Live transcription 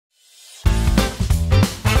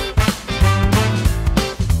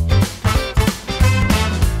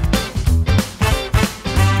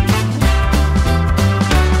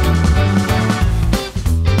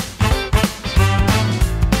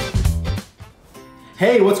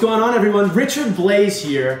Hey, what's going on everyone? Richard Blaze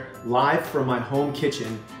here, live from my home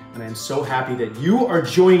kitchen, and I'm so happy that you are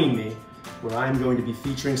joining me where I'm going to be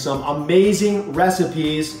featuring some amazing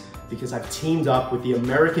recipes because I've teamed up with the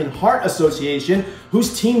American Heart Association,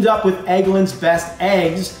 who's teamed up with Eggland's Best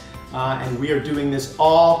Eggs, and we are doing this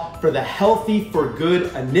all for the Healthy for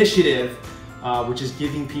Good initiative, which is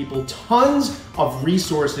giving people tons of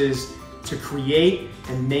resources to create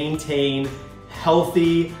and maintain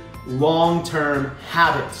healthy, long-term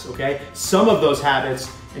habits, okay? Some of those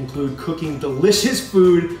habits include cooking delicious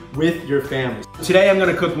food with your family. Today I'm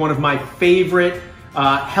gonna cook one of my favorite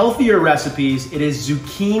healthier recipes. It is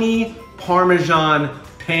Zucchini Parmesan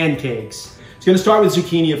Pancakes. It's gonna start with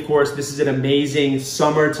zucchini, of course. This is an amazing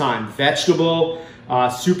summertime vegetable,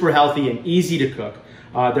 super healthy and easy to cook.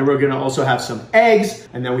 Then we're gonna also have some eggs,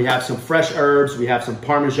 and then we have some fresh herbs, we have some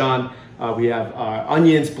Parmesan, we have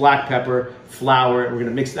onions, black pepper, flour, and we're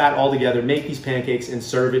gonna mix that all together, make these pancakes, and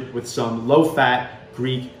serve it with some low-fat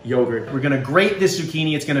Greek yogurt. We're gonna grate this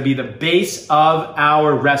zucchini. It's gonna be the base of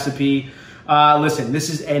our recipe. Listen, this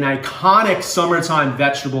is an iconic summertime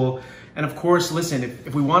vegetable. And of course, listen,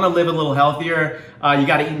 if we wanna live a little healthier, you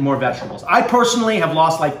gotta eat more vegetables. I personally have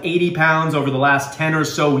lost like 80 pounds over the last 10 or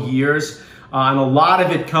so years. And a lot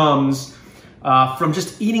of it comes from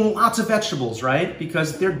just eating lots of vegetables, right?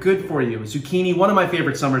 Because they're good for you. Zucchini, one of my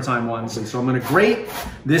favorite summertime ones. And so I'm gonna grate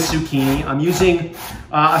this zucchini. I'm using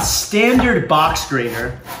a standard box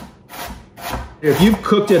grater. If you've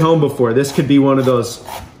cooked at home before, this could be one of those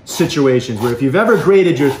situations where if you've ever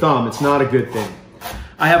grated your thumb, it's not a good thing.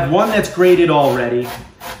 I have one that's grated already.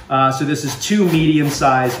 So this is 2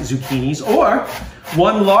 medium-sized zucchinis, or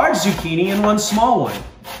 1 large zucchini and 1 small one,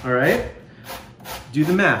 all right? Do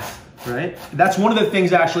the math. Right? That's one of the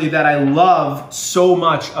things actually that I love so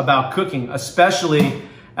much about cooking, especially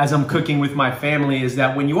as I'm cooking with my family, is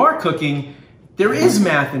that when you are cooking, there is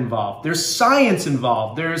math involved, there's science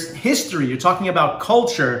involved, there's history, you're talking about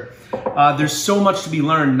culture. There's so much to be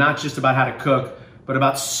learned, not just about how to cook, but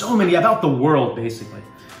about about the world, basically.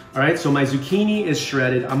 All right, so my zucchini is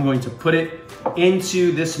shredded. I'm going to put it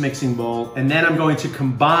into this mixing bowl, and then I'm going to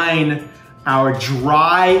combine our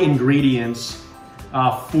dry ingredients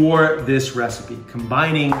for this recipe.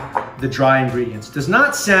 Combining the dry ingredients does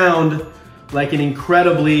not sound like an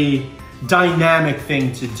incredibly dynamic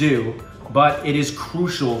thing to do, but it is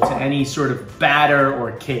crucial to any sort of batter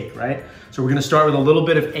or cake, right? So we're gonna start with a little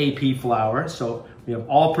bit of AP flour. So we have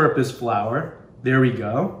all-purpose flour. There we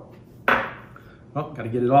go. Oh, gotta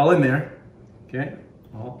get it all in there. Okay,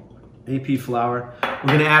 all AP flour.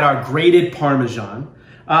 We're gonna add our grated Parmesan.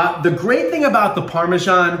 The great thing about the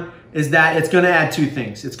Parmesan is that it's gonna add 2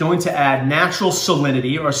 things. It's going to add natural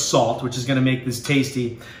salinity or salt, which is gonna make this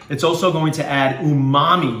tasty. It's also going to add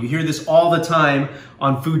umami. You hear this all the time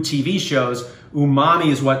on food TV shows. Umami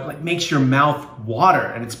is what makes your mouth water,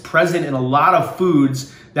 and it's present in a lot of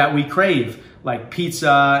foods that we crave, like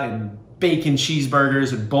pizza and bacon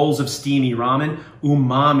cheeseburgers and bowls of steamy ramen.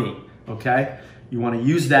 Umami, okay? You wanna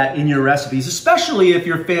use that in your recipes, especially if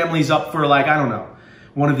your family's up for, like, I don't know,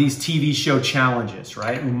 one of these TV show challenges,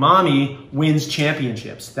 right? Umami wins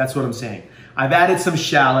championships. That's what I'm saying. I've added some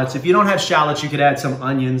shallots. If you don't have shallots, you could add some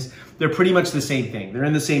onions. They're pretty much the same thing. They're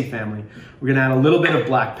in the same family. We're gonna add a little bit of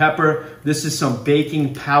black pepper. This is some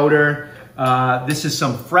baking powder. This is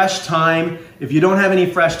some fresh thyme. If you don't have any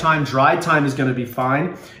fresh thyme, dried thyme is gonna be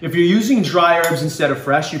fine. If you're using dry herbs instead of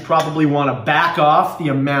fresh, you probably wanna back off the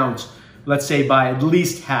amount, let's say by at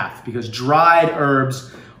least half, because dried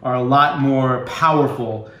herbs are a lot more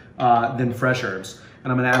powerful than fresh herbs.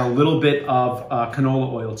 And I'm gonna add a little bit of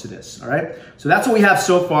canola oil to this, all right? So that's what we have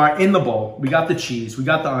so far in the bowl. We got the cheese, we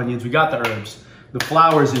got the onions, we got the herbs, the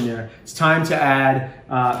flour's in there. It's time to add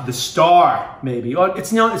the star, maybe. Oh,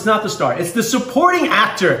 it's not the star, it's the supporting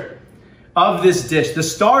actor of this dish. The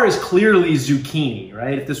star is clearly zucchini,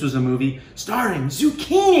 right? If this was a movie, starring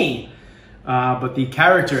zucchini. But the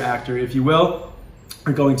character actor, if you will,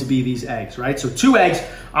 are going to be these eggs, right? So 2 eggs.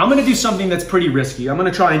 I'm gonna do something that's pretty risky. I'm gonna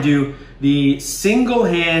try and do the single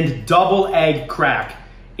hand double egg crack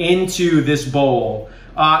into this bowl.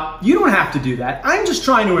 You don't have to do that. I'm just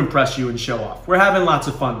trying to impress you and show off. We're having lots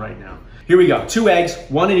of fun right now. Here we go, 2 eggs,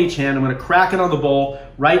 1 in each hand. I'm gonna crack it on the bowl,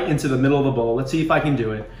 right into the middle of the bowl. Let's see if I can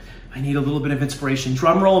do it. I need a little bit of inspiration.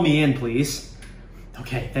 Drum roll me in, please.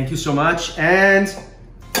 Okay, thank you so much. And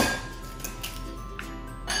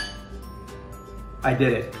I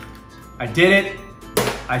did it. I did it.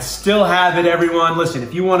 I still have it, everyone. Listen,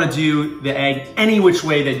 if you want to do the egg any which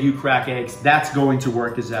way that you crack eggs, that's going to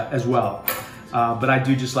work as well. But I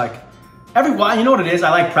do just like, you know what it is?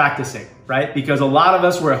 I like practicing, right? Because a lot of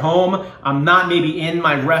us, we're at home. I'm not maybe in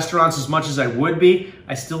my restaurants as much as I would be.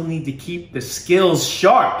 I still need to keep the skills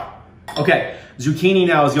sharp. Okay, zucchini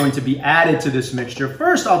now is going to be added to this mixture.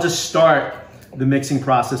 First, I'll just start the mixing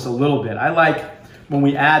process a little bit. I like when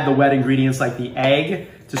we add the wet ingredients like the egg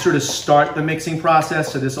to sort of start the mixing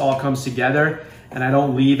process so this all comes together and I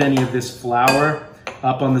don't leave any of this flour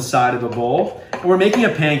up on the side of the bowl. And we're making a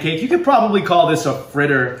pancake. You could probably call this a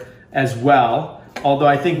fritter as well. Although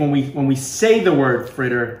I think when we say the word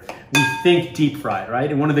fritter, we think deep fry, right?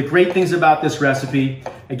 And one of the great things about this recipe,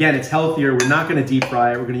 again, it's healthier. We're not gonna deep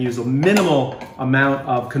fry it. We're gonna use a minimal amount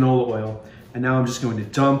of canola oil. And now I'm just going to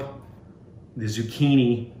dump the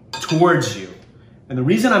zucchini towards you. And the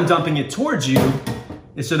reason I'm dumping it towards you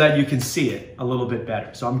is so that you can see it a little bit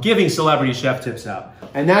better. So I'm giving celebrity chef tips out.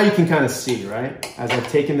 And now you can kind of see, right? As I've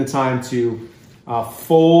taken the time to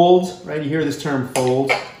fold, right? You hear this term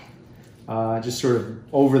fold, just sort of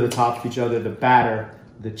over the top of each other, the batter.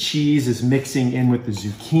 The cheese is mixing in with the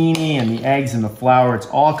zucchini and the eggs and the flour. It's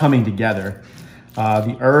all coming together.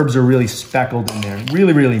 The herbs are really speckled in there.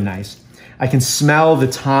 Really, really nice. I can smell the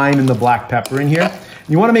thyme and the black pepper in here.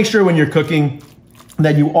 You wanna make sure when you're cooking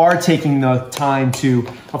that you are taking the time to,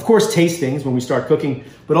 of course, taste things when we start cooking,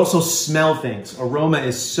 but also smell things. Aroma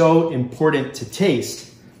is so important to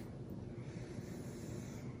taste.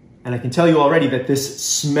 And I can tell you already that this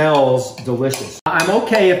smells delicious. I'm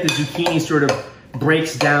okay if the zucchini sort of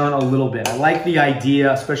breaks down a little bit. I like the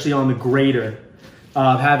idea, especially on the grater,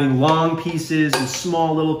 of having long pieces and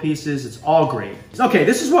small little pieces. It's all great. Okay,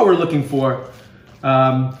 this is what we're looking for.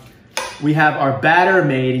 We have our batter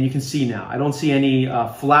made, and you can see now, I don't see any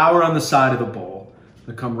flour on the side of the bowl. I'm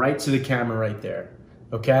gonna come right to the camera right there,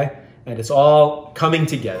 okay? And it's all coming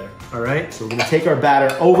together, all right? So we're gonna take our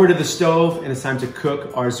batter over to the stove, and it's time to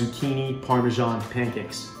cook our zucchini Parmesan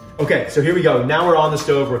pancakes. Okay, so here we go. Now we're on the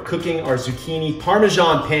stove. We're cooking our zucchini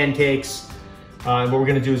Parmesan pancakes. And what we're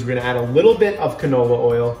gonna do is we're gonna add a little bit of canola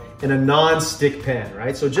oil in a non-stick pan,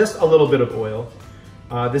 right? So just a little bit of oil.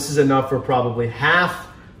 This is enough for probably half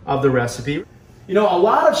of the recipe. You know, a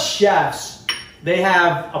lot of chefs, they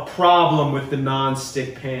have a problem with the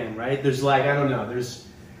non-stick pan, right? There's like, I don't know,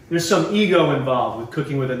 there's some ego involved with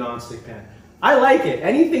cooking with a non-stick pan. I like it.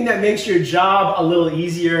 Anything that makes your job a little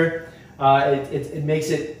easier, it makes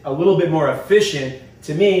it a little bit more efficient.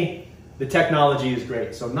 To me, the technology is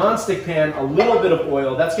great. So non-stick pan, a little bit of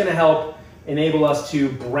oil, that's gonna help enable us to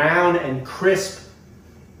brown and crisp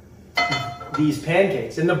these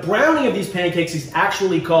pancakes. And the browning of these pancakes is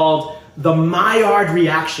actually called the Maillard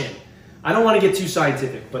reaction. I don't want to get too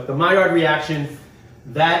scientific, but the Maillard reaction,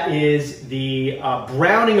 that is the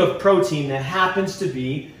browning of protein that happens to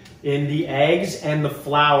be in the eggs and the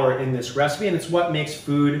flour in this recipe, and it's what makes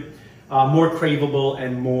food more craveable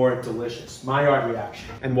and more delicious. Maillard reaction.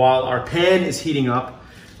 And while our pan is heating up,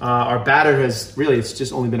 our batter has really, it's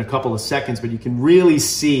just only been a couple of seconds, but you can really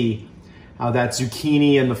see how that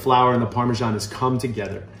zucchini and the flour and the Parmesan has come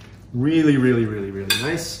together. Really, really, really, really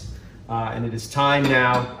nice. And it is time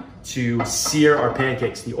now to sear our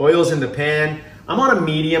pancakes. The oil's in the pan. I'm on a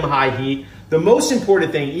medium-high heat. The most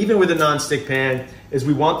important thing, even with a non-stick pan, is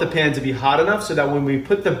we want the pan to be hot enough so that when we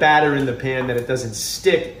put the batter in the pan that it doesn't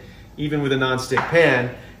stick, even with a non-stick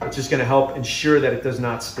pan. It's just gonna help ensure that it does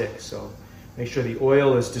not stick. So make sure the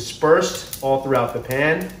oil is dispersed all throughout the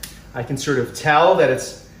pan. I can sort of tell that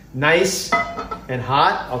it's nice and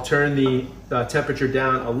hot. I'll turn the temperature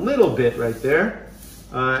down a little bit right there.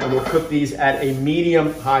 And we'll cook these at a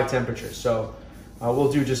medium-high temperature. So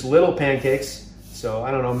we'll do just little pancakes. So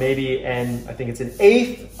I don't know, maybe, and I think it's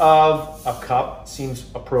 1/8 of a cup, seems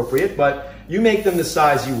appropriate, but you make them the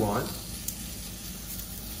size you want.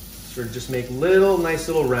 Sort of just make little, nice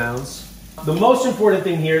little rounds. The most important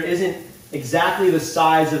thing here isn't exactly the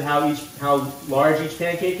size of how large each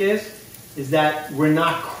pancake is that we're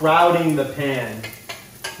not crowding the pan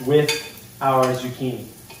with our zucchini.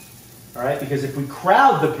 All right, because if we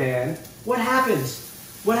crowd the pan, what happens?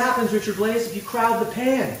 What happens, Richard Blaze, if you crowd the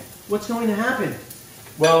pan? What's going to happen?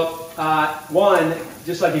 Well, one,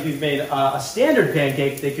 just like if you've made a standard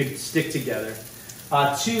pancake, they could stick together.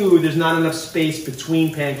 Two, there's not enough space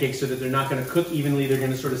between pancakes so that they're not going to cook evenly. They're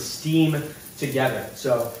going to sort of steam together.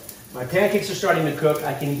 So my pancakes are starting to cook.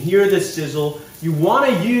 I can hear the sizzle. You want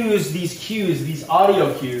to use these cues, these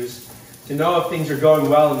audio cues, to know if things are going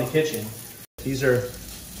well in the kitchen. These are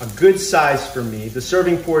a good size for me. The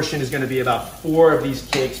serving portion is going to be about 4 of these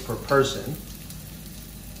cakes per person.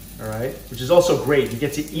 All right, which is also great. You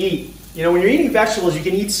get to eat. You know, when you're eating vegetables, you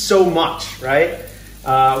can eat so much, right?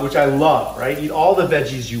 Which I love, right? Eat all the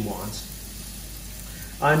veggies you want.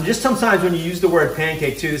 Just sometimes when you use the word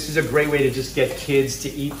pancake too, this is a great way to just get kids to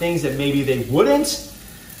eat things that maybe they wouldn't,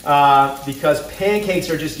 because pancakes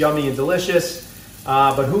are just yummy and delicious.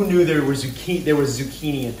 But who knew there was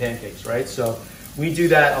zucchini in pancakes, right? So we do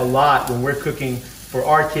that a lot when we're cooking for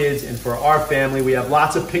our kids and for our family. We have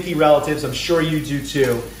lots of picky relatives. I'm sure you do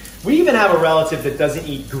too. We even have a relative that doesn't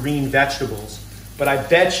eat green vegetables, but I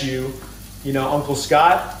bet you, you know, Uncle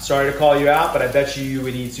Scott, sorry to call you out, but I bet you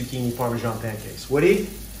would eat zucchini Parmesan pancakes. Would he?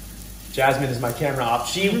 Jasmine is my camera op.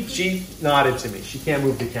 She nodded to me. She can't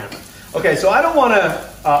move the camera. Okay, so I don't want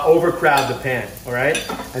to overcrowd the pan, all right?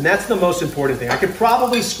 And that's the most important thing. I could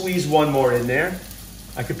probably squeeze one more in there.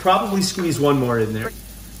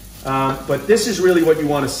 But this is really what you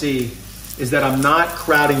want to see, is that I'm not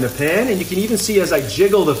crowding the pan. And you can even see as I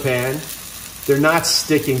jiggle the pan, they're not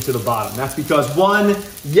sticking to the bottom. That's because one,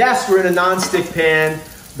 yes, we're in a non-stick pan,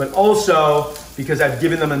 but also because I've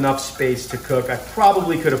given them enough space to cook. I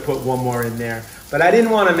probably could have put one more in there, but I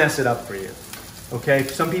didn't want to mess it up for you. Okay,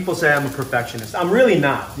 some people say I'm a perfectionist. I'm really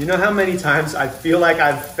not. You know how many times I feel like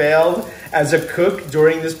I've failed as a cook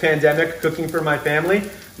during this pandemic, cooking for my family?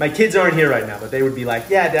 My kids aren't here right now, but they would be like,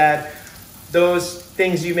 yeah, Dad, those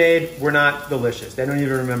things you made were not delicious. They don't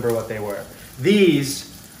even remember what they were.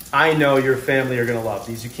 These, I know your family are gonna love,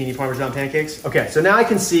 these zucchini Parmesan pancakes. Okay, so now I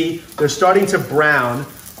can see they're starting to brown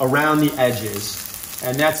around the edges,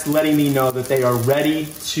 and that's letting me know that they are ready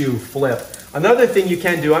to flip. Another thing you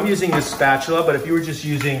can do, I'm using this spatula, but if you were just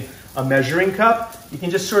using a measuring cup, you can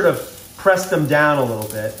just sort of press them down a little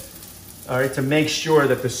bit, all right, to make sure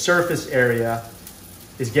that the surface area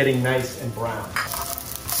is getting nice and brown.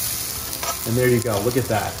 And there you go, look at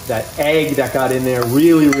that. That egg that got in there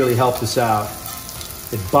really, really helped us out.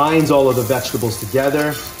 It binds all of the vegetables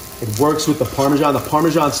together. It works with the Parmesan. The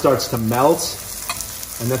Parmesan starts to melt,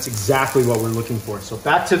 and that's exactly what we're looking for. So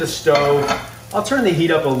back to the stove. I'll turn the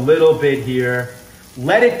heat up a little bit here.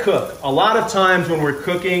 Let it cook. A lot of times when we're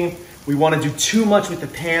cooking, we want to do too much with the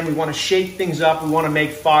pan. We want to shake things up. We want to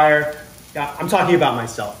make fire. I'm talking about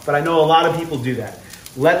myself, but I know a lot of people do that.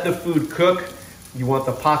 Let the food cook. You want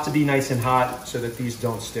the pot to be nice and hot so that these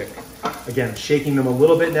don't stick. Again, I'm shaking them a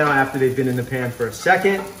little bit now after they've been in the pan for a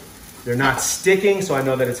second. They're not sticking, so I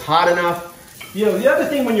know that it's hot enough. You know, the other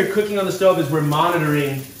thing when you're cooking on the stove is we're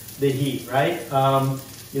monitoring the heat, right?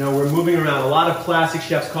 You know, we're moving around. A lot of classic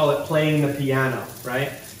chefs call it playing the piano,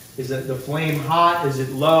 right? Is it the flame hot? Is it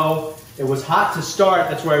low? It was hot to start,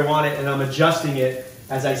 that's where I want it, and I'm adjusting it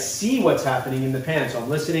as I see what's happening in the pan. So I'm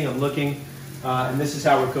listening, I'm looking, and this is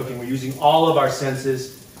how we're cooking. We're using all of our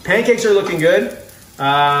senses. Pancakes are looking good.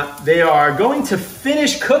 They are going to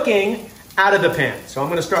finish cooking out of the pan. So I'm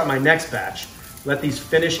gonna start my next batch. Let these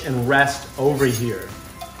finish and rest over here.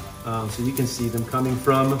 So you can see them coming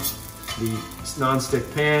from the non-stick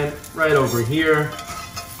pan right over here.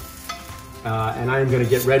 And I'm gonna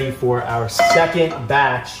get ready for our second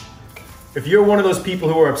batch. If you're one of those people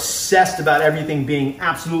who are obsessed about everything being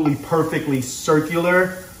absolutely perfectly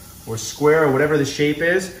circular or square or whatever the shape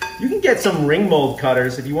is, you can get some ring mold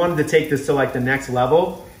cutters if you wanted to take this to like the next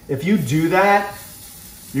level. If you do that,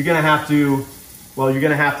 you're gonna have to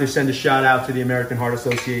send a shout out to the American Heart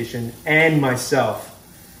Association and myself.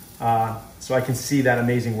 So I can see that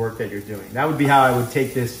amazing work that you're doing. That would be how I would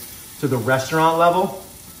take this to the restaurant level.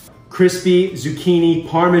 Crispy zucchini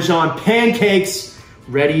Parmesan pancakes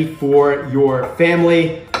ready for your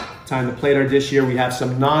family. Time to plate our dish here. We have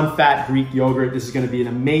some non-fat Greek yogurt. This is gonna be an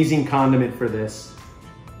amazing condiment for this.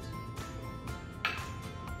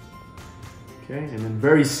 Okay, and then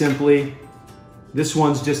very simply, this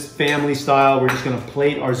one's just family style. We're just gonna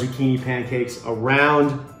plate our zucchini pancakes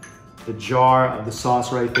around the jar of the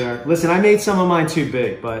sauce right there. Listen, I made some of mine too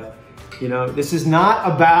big, but you know, this is not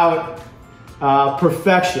about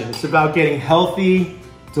perfection. It's about getting healthy,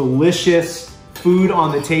 delicious food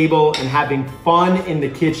on the table and having fun in the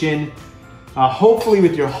kitchen, hopefully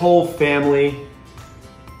with your whole family.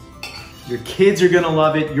 Your kids are gonna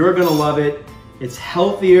love it, you're gonna love it. It's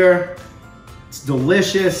healthier, it's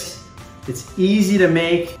delicious, it's easy to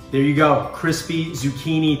make. There you go, crispy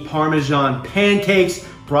zucchini Parmesan pancakes,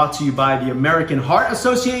 brought to you by the American Heart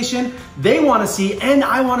Association. They wanna see, and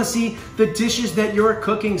I wanna see, the dishes that you're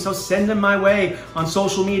cooking, so send them my way on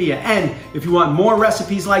social media. And if you want more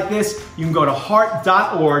recipes like this, you can go to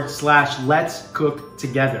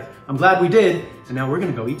heart.org/letscooktogether. I'm glad we did, and now we're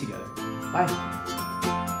gonna go eat together. Bye.